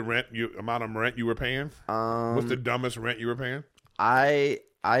stupid amount of rent you were paying? What's the dumbest rent you were paying? I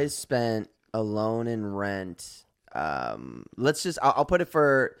spent alone in rent. I'll put it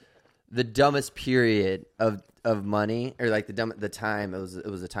for the dumbest period of money, or like the time. It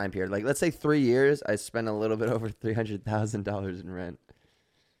was a time period. Like, let's say 3 years. I spent a little bit over $300,000 in rent.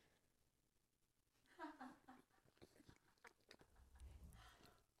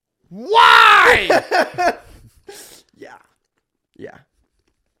 Why? Yeah.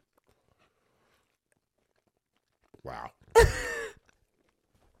 Wow.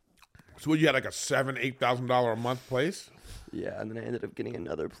 So you had like a $7,000-$8,000 a month place? Yeah, and then I ended up getting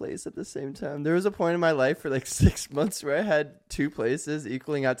another place at the same time. There was a point in my life for like 6 months where I had 2 places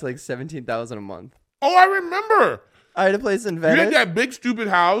equaling out to like $17,000 a month. Oh, I remember. I had a place in You Venice. had that big stupid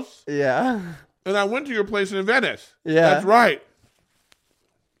house, Yeah. and I went to your place in Venice. Yeah. That's right.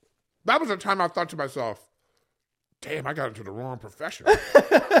 That was the time I thought to myself, damn, I got into the wrong profession.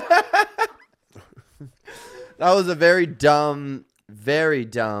 That was a very dumb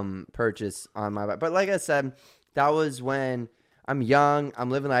purchase on my part. But like I said, that was when I'm young, I'm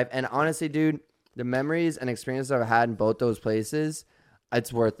living life. And honestly, dude, the memories and experiences I've had in both those places,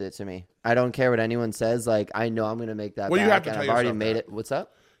 it's worth it to me. I don't care what anyone says. Like, I know I'm going to make that Well, back. you have to and tell I've already yourself made that. it. What's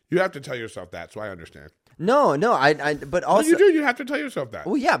up? You have to tell yourself that, so I understand. No, but also. Well, you do. You have to tell yourself that.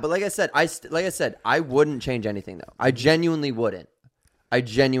 Well, yeah, but like I said, I wouldn't change anything though. I genuinely wouldn't. I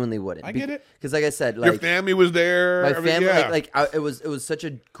genuinely wouldn't. I get it. Because like I said, Your like family was there. my everything, family, yeah. it was such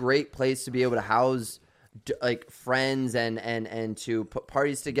a great place to be able to house like friends and to put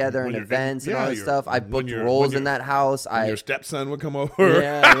parties together When and you're- events and yeah, all that you're- stuff. I when booked you're- roles when in that house. Your stepson would come over.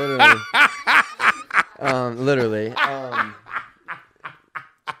 Yeah, literally.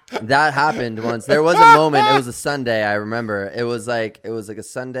 That happened once. There was a moment. It was a Sunday. I remember. It was like a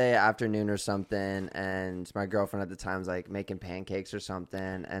Sunday afternoon or something, and my girlfriend at the time was like making pancakes or something,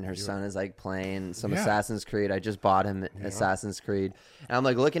 and her son is like playing some Yeah. Assassin's Creed. I just bought him Assassin's Creed, and I'm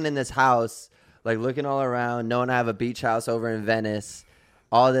like looking in this house, like looking all around, knowing I have a beach house over in Venice,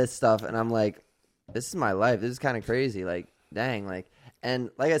 all this stuff, and I'm like, this is my life. This is kind of crazy. Like, dang, like,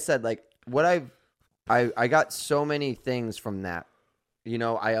 and like I said, like what I got so many things from that. You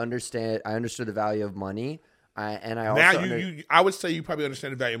know, I understood the value of money. I also Now I would say you probably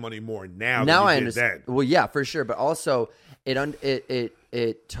understand the value of money more now. now than you I did understand. then. Well, yeah, for sure. But also,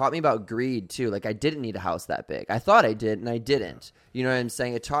 it taught me about greed too. Like I didn't need a house that big. I thought I did, and I didn't. You know what I'm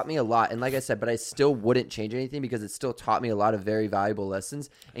saying? It taught me a lot. And like I said, but I still wouldn't change anything because it still taught me a lot of very valuable lessons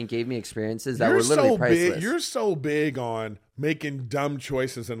and gave me experiences that were literally priceless. You're so big on making dumb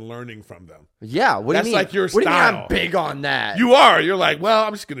choices and learning from them. Yeah, what That's do you mean? like your What do you mean style. I'm big on that? You are. You're like, well,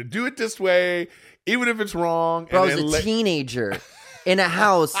 I'm just gonna do it this way, even if it's wrong. Bro, I and was then a teenager in a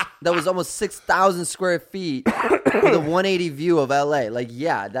house that was almost 6,000 square feet with a 180 view of LA. Like,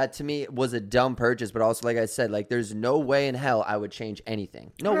 yeah, that to me was a dumb purchase. But also, like I said, like there's no way in hell I would change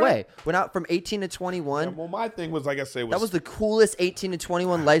anything. No way. Went out from 18 to 21. well, my thing was, like I said, That was the coolest 18 to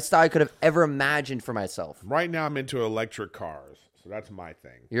 21 lifestyle I could have ever imagined for myself. right now I'm into electric cars, so that's my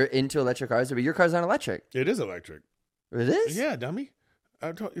thing. You're into electric cars, but your car's not electric. It is electric. It is? Yeah, dummy.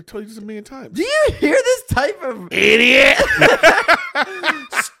 I told you this a million times. Do you hear this type of Idiot.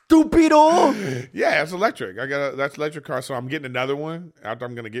 stupido? Yeah, it's electric. That's electric car. So I'm getting another one after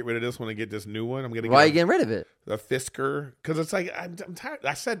I'm gonna get rid of this one and get this new one. I'm gonna Why are you get getting rid of it? the Fisker because it's like I'm tired.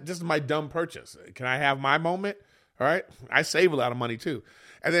 I said this is my dumb purchase. Can I have my moment? All right. I save a lot of money too.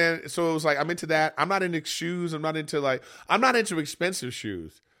 And then so it was like I'm into that. I'm not into shoes. I'm not into expensive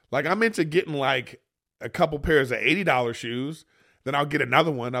shoes. Like I'm into getting like a couple pairs of $80 shoes. Then I'll get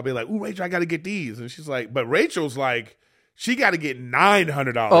another one. I'll be like, ooh, Rachel, I got to get these. And she's like, but Rachel's like, she got to get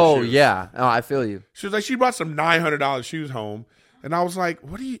 $900 Oh, shoes. yeah. Oh, I feel you. She was like, she brought some $900 shoes home. And I was like,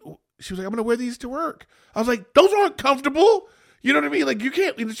 she was like, I'm going to wear these to work. I was like, those aren't comfortable. You know what I mean? Like, you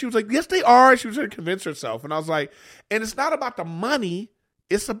can't. And she was like, yes, they are. She was trying to convince herself. And I was like, and it's not about the money.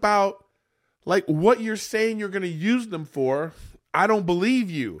 It's about, like, what you're saying you're going to use them for. I don't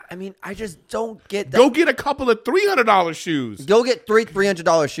believe you. I mean, I just don't get that. Go get a couple of $300 shoes. Go get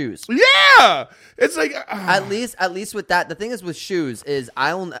 $300 shoes. Yeah. It's like, At least with that, the thing is with shoes is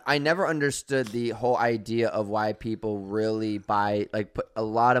I never understood the whole idea of why people really buy put a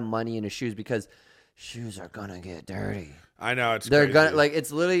lot of money into shoes because shoes are gonna get dirty. I know They're crazy. gonna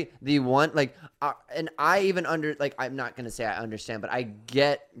it's literally the one and I even I'm not gonna say I understand, but I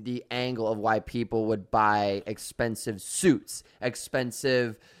get the angle of why people would buy expensive suits,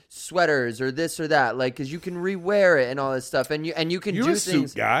 expensive sweaters, or this or that, because you can rewear it and all this stuff, and you can You're do a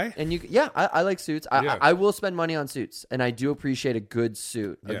things. suit guy. And I like suits. Yeah. I will spend money on suits, and I do appreciate a good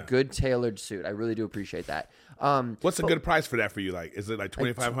suit, a Yeah. good tailored suit. I really do appreciate that. What's a good price for that for you? Like, is it like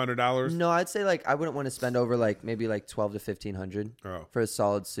 $2,500? No, I'd say I wouldn't want to spend over maybe $1,200 to $1,500 Oh. for a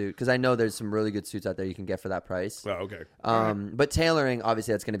solid suit because I know there's some really good suits out there you can get for that price. Oh, okay. But tailoring,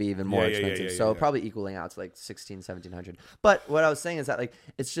 obviously, that's going to be even more Yeah, yeah, yeah, expensive. yeah, So yeah. probably equaling out to $1,600, $1,700. But what I was saying is that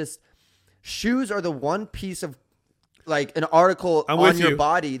it's just shoes are the one piece of an article I'm on with your you.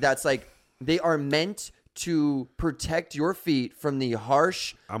 body that's they are meant to protect your feet from the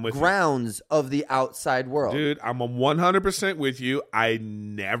harsh I'm with you. grounds of the outside world. Dude, I'm 100% with you. I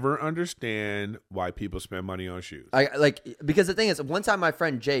never understand why people spend money on shoes. Because the thing is, one time my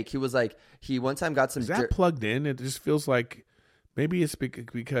friend Jake, he one time got some Is that plugged in? It just feels like maybe it's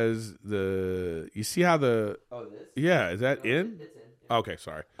because you see how this? yeah, is that in? It's in. Okay,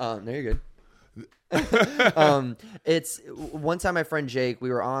 sorry. No, you're good. It's one time my friend Jake, we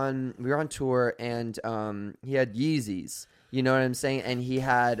were on tour and he had Yeezys. You know what I'm saying? And he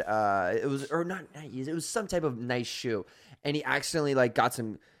had it was not Yeezys, it was some type of nice shoe. And he accidentally got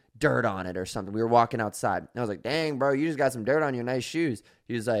some dirt on it or something. We were walking outside. And I was like, "Dang, bro, you just got some dirt on your nice shoes."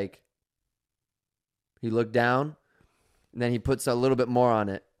 He was like, he looked down, and then he puts a little bit more on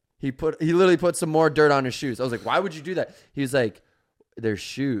it. He literally put some more dirt on his shoes. I was like, "Why would you do that?" He was like, "They're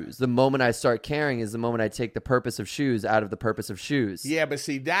shoes. The moment I start caring is the moment I take the purpose of shoes out of the purpose of shoes." Yeah, but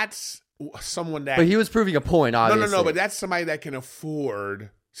see, that's someone that. But he was proving a point, obviously. No, but that's somebody that can afford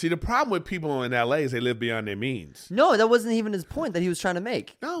See, the problem with people in LA is they live beyond their means. No, that wasn't even his point that he was trying to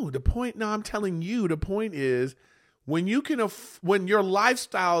make. No, I'm telling you, the point is when you can, when your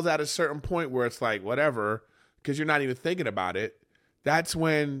lifestyle is at a certain point where it's like, whatever, because you're not even thinking about it, that's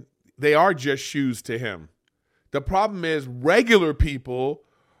when they are just shoes to him. The problem is regular people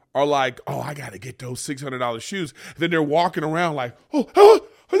are like, oh, I got to get those $600 shoes. Then they're walking around like,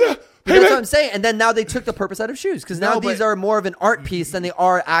 But that's what I'm saying. And then now they took the purpose out of shoes because now these are more of an art piece than they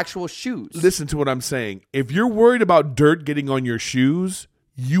are actual shoes. Listen to what I'm saying. If you're worried about dirt getting on your shoes,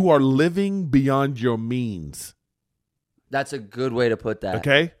 you are living beyond your means. That's a good way to put that.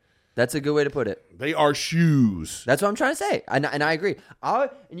 Okay? That's a good way to put it. They are shoes. That's what I'm trying to say. And I agree. And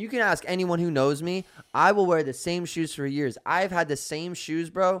you can ask anyone who knows me. I will wear the same shoes for years. I've had the same shoes,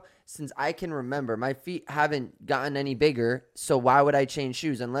 bro, since I can remember. My feet haven't gotten any bigger, so why would I change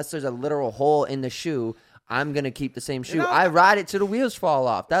shoes? Unless there's a literal hole in the shoe, I'm going to keep the same shoe. I ride it till the wheels fall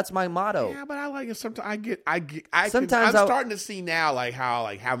off. That's my motto. Yeah, but I like it. Sometimes I'm starting to see now like how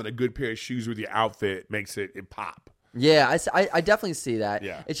like having a good pair of shoes with your outfit makes it pop. Yeah, I definitely see that.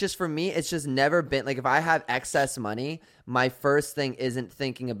 Yeah. It's just for me, it's just never been like if I have excess money, my first thing isn't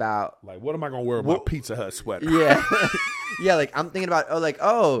thinking about like what am I gonna wear with my Pizza Hut sweater? Yeah. Yeah, like I'm thinking about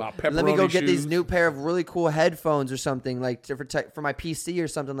let me go get these shoes. new pair of really cool headphones or something like for my PC or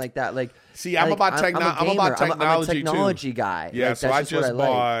something like that. Like see, I'm about technology. I'm a gamer. I'm a too. technology guy. Yeah, like, so that's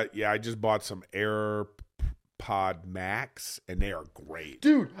I just bought some AirPod Max, and they are great.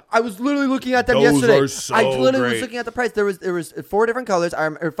 Dude, I was literally looking at them Those yesterday. are so I literally great. was looking at the price. There was 4 different colors,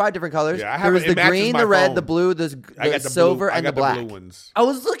 or 5 different colors. Yeah, there was the it matches green, my the red, phone. the blue, the I got the silver, blue, and the black. blue ones. I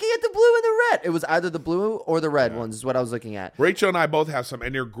was looking at the blue and the red. It was either the blue or the red ones is what I was looking at. Rachel and I both have some,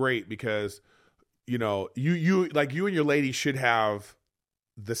 and they're great because you and your lady should have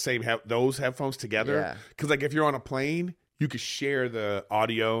the same those headphones together. Yeah. Because like if you're on a plane, you could share the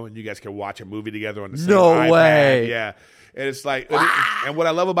audio and you guys can watch a movie together on the same No iPad. way. Yeah. And it's like, and what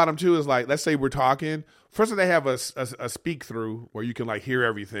I love about them too is like, let's say we're talking. First, they have a speak through where you can like hear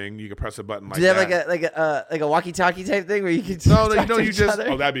everything. You can press a button like Do they have that. like a walkie-talkie type thing where you can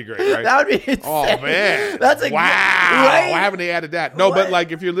that'd be great, right? That would be insane. Oh man, That's wow! right? Why haven't they added that? No, What? but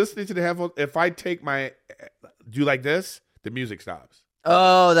like if you're listening to the headphones, if I take do like this, the music stops.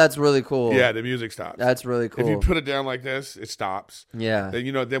 Oh, that's really cool. Yeah, the music stops. That's really cool. If you put it down like this, it stops. Yeah.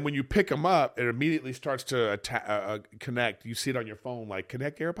 Then then when you pick them up, it immediately starts to connect. You see it on your phone, like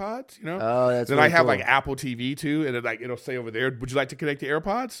connect AirPods. Oh, that's then really I have cool. like Apple TV too, and it'll say over there, "Would you like to connect the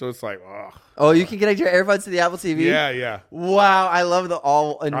AirPods?" So it's like, Oh, you can connect your AirPods to the Apple TV? yeah. Wow, I love the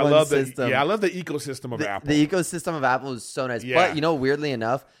all-in-one system. I love the ecosystem of Apple. The ecosystem of Apple is so nice. Yeah. But, weirdly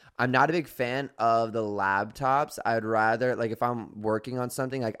enough, I'm not a big fan of the laptops. I'd rather, like, if I'm working on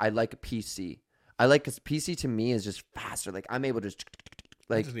something, like, I like a PC. Because PC to me is just faster. Like, I'm able to That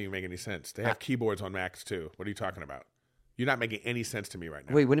like. doesn't even make any sense. They have keyboards on Macs too. What are you talking about? You're not making any sense to me right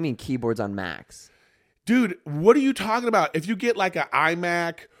now. Wait, what do you mean keyboards on Macs? Dude, what are you talking about? If you get like an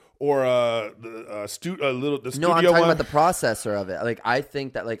iMac or the studio No, I'm talking one, about the processor of it. Like, I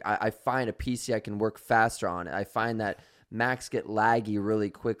think that, like, I find a PC I can work faster on it. I find that Macs get laggy really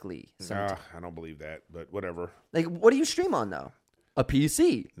quickly. I don't believe that, but whatever. Like, what do you stream on, though? A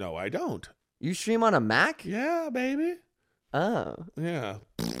PC? No, I don't. You stream on a Mac? Yeah, baby. Oh. Yeah.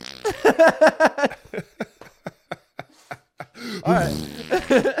 All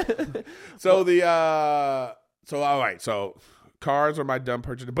right. So all right. So cars are my dumb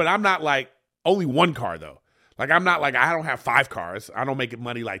purchase, but I'm not like only one car though. Like I'm not like I don't have 5 cars. I don't make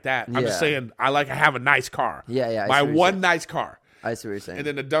money like that. I'm just saying I have a nice car. Yeah. My one nice car. I see what you're saying. And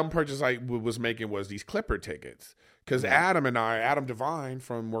then the dumb purchase I was making was these Clipper tickets because Adam Devine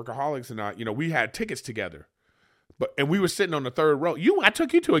from Workaholics and I, we had tickets together. And we were sitting on the third row. I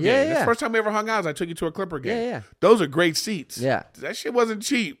took you to a game. Yeah, That's yeah. the first time we ever hung out. I took you to a Clipper game. Yeah. Those are great seats. Yeah. That shit wasn't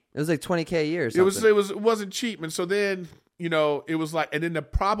cheap. It was like $20K a year or something. It wasn't cheap. And so then, it was like, and then the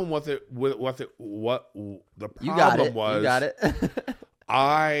problem with it, what the problem was, You got it.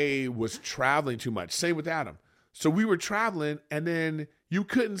 I was traveling too much. Same with Adam. So we were traveling, and then you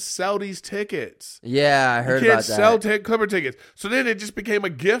couldn't sell these tickets. Yeah, I heard You about can't that. sell Clipper tickets. So then it just became a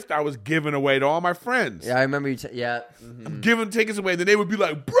gift I was giving away to all my friends. Yeah, I remember you. Yeah. I'm giving tickets away, and then they would be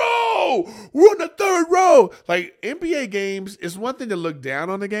like, "Bro, we're on the third row." Like NBA games, it's one thing to look down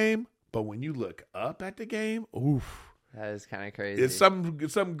on the game, but when you look up at the game, oof. That is kind of crazy. It's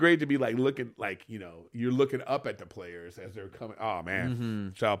something great to be like looking like you're looking up at the players as they're coming. Oh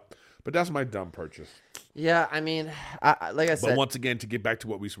man, So, but that's my dumb purchase. Yeah, I mean, like I said, But once again, to get back to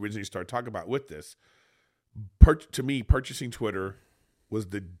what we originally started talking about with this, to me, purchasing Twitter was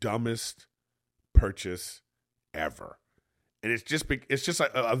the dumbest purchase ever. and it's just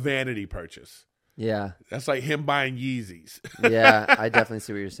like a vanity purchase. Yeah. That's like him buying Yeezys, Yeah, I definitely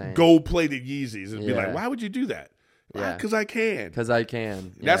see what you're saying. gold-plated Yeezys, and be like, Yeah. why would you do that? Yeah. Because I can. Because I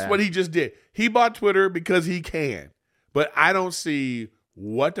can. That's Yeah. what he just did. He bought Twitter because he can. But I don't see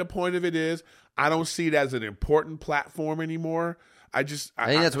what the point of it is. I don't see it as an important platform anymore. I think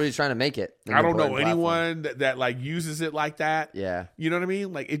that's what he's trying to make it. an I don't know important platform. anyone that like uses it like that. Yeah. You know what I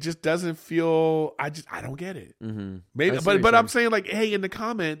mean? Like, it just doesn't feel. I don't get it. Mm-hmm. Maybe, but I'm saying, like, hey, in the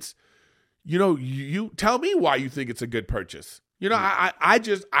comments, you tell me why you think it's a good purchase.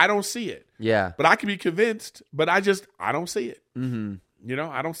 I don't see it. Yeah. But I can be convinced. But I don't see it. Mm-hmm.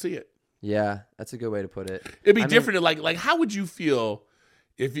 I don't see it. Yeah. That's a good way to put it. It'd be different. Like, how would you feel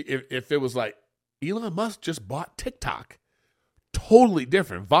if it was like Elon Musk just bought TikTok? Totally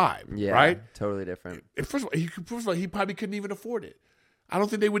different vibe, Yeah. right? Totally different. First of all, he probably couldn't even afford it. I don't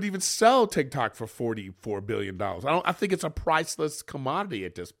think they would even sell TikTok for $44 billion. I think it's a priceless commodity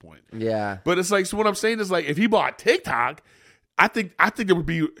at this point. Yeah. But it's like, so what I'm saying is, like, if he bought TikTok, I think there would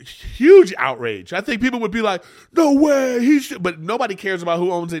be huge outrage. I think people would be like, no way, he should. But nobody cares about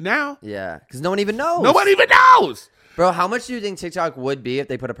who owns it now. Yeah. Because no one even knows. Nobody even knows. Bro, how much do you think TikTok would be if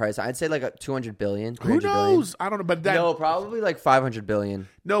they put a price on? I'd say like a 200 billion. Who 300 billion. knows? I don't know. But No, probably like 500 billion.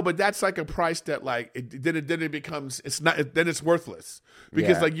 No, but that's like a price that, like, then it becomes, it's not, then it's worthless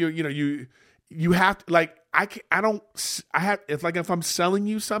because Yeah. like you have to, like, if I'm selling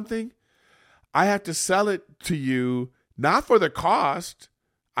you something, I have to sell it to you not for the cost.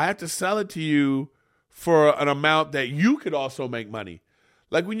 I have to sell it to you for an amount that you could also make money.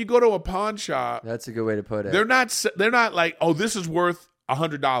 Like, when you go to a pawn shop, That's a good way to put it. they're not like, oh, this is worth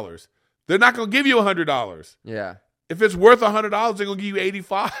 $100. They're not going to give you $100. Yeah. If it's worth $100, they're going to give you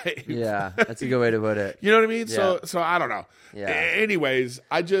 $85. Yeah. That's a good way to put it. You know what I mean? Yeah. So I don't know. Yeah. Anyways,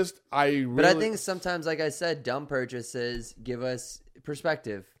 I really. But I think sometimes, like I said, dumb purchases give us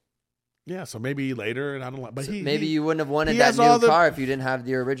perspective. Yeah. So maybe later, and I don't like. But So he maybe he- you wouldn't have wanted he that has all new the- car if you didn't have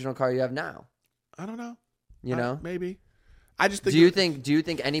the original car you have now. I don't know. You know? Maybe. I just think. Do you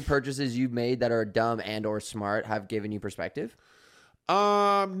think any purchases you've made that are dumb and or smart have given you perspective?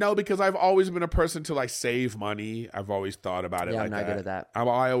 No, because I've always been a person to, like, save money. I've always thought about it Yeah, like I'm not that. good at that.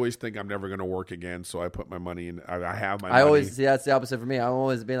 I always think I'm never going to work again, so I put my money in. I have my. I money. always see that's the opposite for me. I'm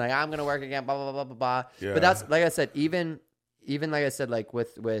always being like, I'm gonna work again, blah blah blah blah blah. Yeah. But that's like I said, even like I said, like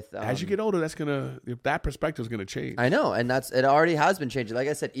with As you get older, that perspective is gonna change. I know, and it already has been changing. Like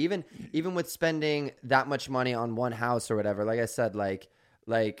I said, even with spending that much money on one house or whatever, like I said, like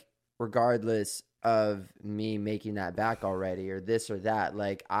regardless of me making that back already or this or that,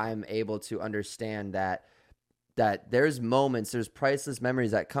 like I'm able to understand that there's priceless memories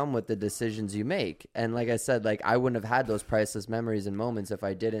that come with the decisions you make. And like I said, like I wouldn't have had those priceless memories and moments if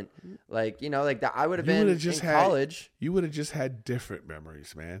I didn't, like, like that. I would have been in college. You would have just had different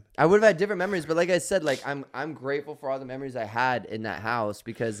memories, man. I would have had different memories, but like I said, like I'm grateful for all the memories I had in that house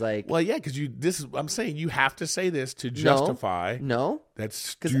because, like, Well, yeah, because I'm saying you have to say this to justify no, that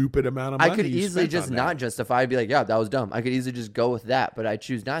stupid amount of money. I could you easily spent just on not that. justify. I'd be like, yeah, that was dumb. I could easily just go with that, but I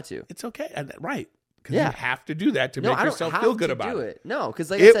choose not to. It's okay, right? Because Yeah. you have to do that to No, make I don't yourself have feel to good do about it. No,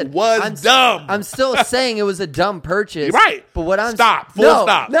 because like It I said, was dumb. I'm still saying it was a dumb purchase. You're right. But what I'm Stop. Full no,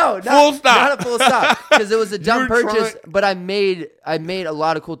 stop. No, Full stop. Not a full stop. Because it was a dumb You're purchase, trying- but I made a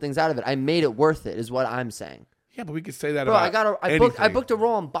lot of cool things out of it. I made it worth it, is what I'm saying. Yeah, but we could say that Bro, about I anything. booked a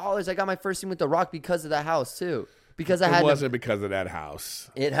role on Ballers. I got my first scene with The Rock because of that house too. Because I It had wasn't because of that house.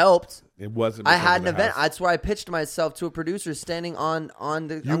 it helped. It wasn't. I because had of an the event. house. That's where I pitched myself to a producer standing on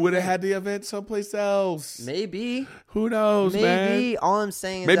the. You would have had the event someplace else. maybe. Who knows, man? Maybe all I'm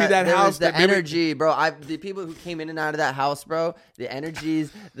saying is Maybe that there was house- the that maybe- energy, bro. The people who came in and out of that house, bro. The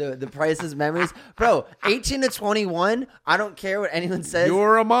energies, the prices, memories, bro. 18 to 21. I don't care what anyone says.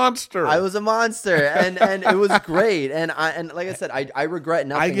 You're a monster. I was a monster, and it was great. And like I said, I regret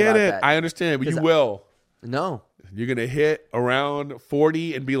nothing. I get about it. That. I understand, but you 'Cause will. No. You're gonna hit around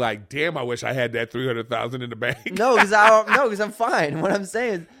 40 and be like, "Damn, I wish I had that 300,000 in the bank." No, because I'm fine. What I'm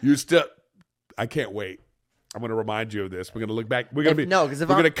saying is, You still. I can't wait. I'm gonna remind you of this. We're gonna look back. We're gonna If We're I'm-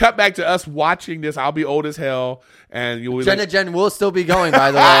 gonna cut back to us watching this. I'll be old as hell, and you'll be like, Jen will still be going.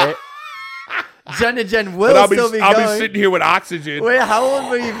 By the way, Jen will but I'll still be I'll going. be sitting here with oxygen. Wait, how old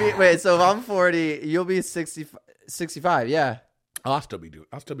will you be? Wait, so if I'm 40, you'll be 65. Yeah. I'll still be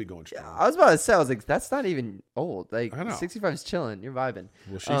going strong. I was about to say, I was like, that's not even old. Like, I know. 65 is chilling. You're vibing.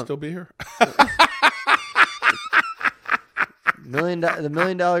 Will she still be here? The $1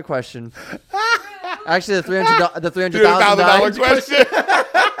 million question. Actually, the $300,000 $300,000 question.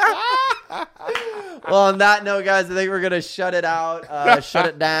 Well, on that note, guys, I think we're going to shut it out, shut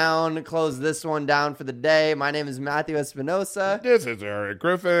it down, close this one down for the day. My name is Matthew Espinosa. This is Eric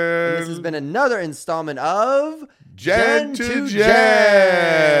Griffin. And this has been another installment of Gen to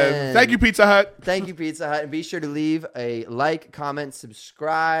Gen. Thank you, Pizza Hut. Thank you, Pizza Hut. And be sure to leave a like, comment,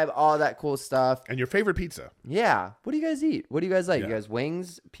 subscribe, all that cool stuff. And your favorite pizza. Yeah. What do you guys eat? What do you guys like? Yeah. You guys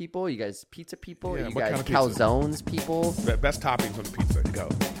wings people? You guys pizza people? Yeah, You what guys kind of pizza? calzones people? Best toppings on the pizza. Go.